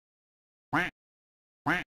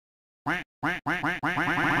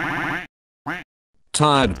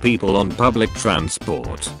Tired people on public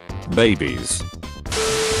transport. Babies.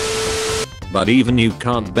 But even you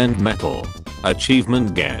can't bend metal.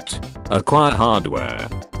 Achievement get. Acquire hardware.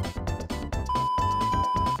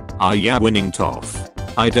 Are ya winning tough?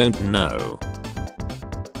 I don't know.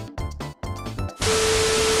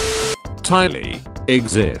 Tylee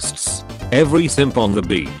exists. Every simp on the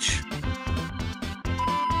beach.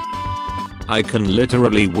 I can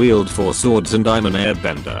literally wield 4 swords and I'm an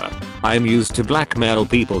airbender. I'm used to blackmail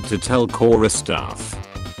people to tell Korra stuff.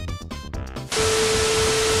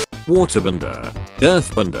 Waterbender,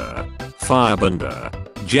 earthbender, firebender,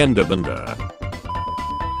 genderbender.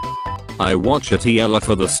 I watch a TLR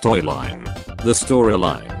for the storyline. The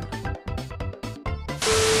storyline.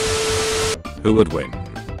 Who would win?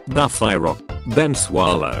 Buffyrock, Ben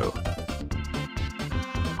Swallow.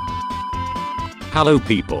 Hello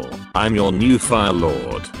people, I'm your new Fire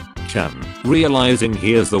Lord, Chan, realizing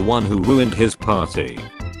he's the one who ruined his party.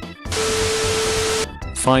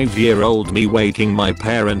 5-year-old me waking my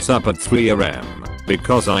parents up at 3 AM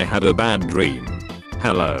because I had a bad dream.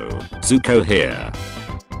 Hello, Zuko here.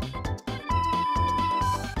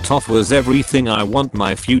 Toph was everything I want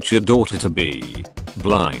my future daughter to be.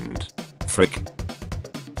 Blind. Frick.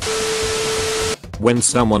 When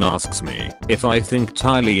someone asks me if I think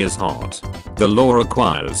Tylee is hot, the law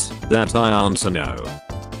requires that I answer no.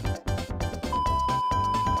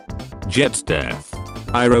 Jet's death.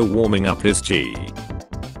 Iroh warming up his chi.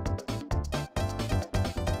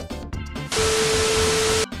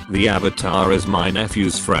 The Avatar is my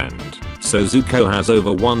nephew's friend, so Zuko has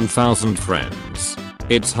over 1,000 friends.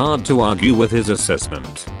 It's hard to argue with his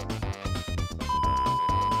assessment.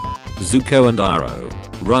 Zuko and Iroh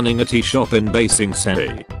running a tea shop in Ba Sing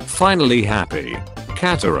Se. Finally happy.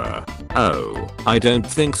 Katara. Oh, I don't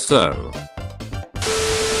think so.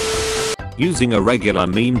 Using a regular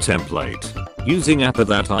meme template. Using app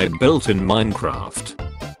that I built in Minecraft.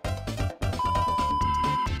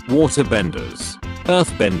 Waterbenders.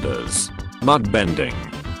 Earthbenders. Mudbending.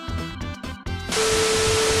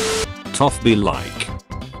 Toph be like.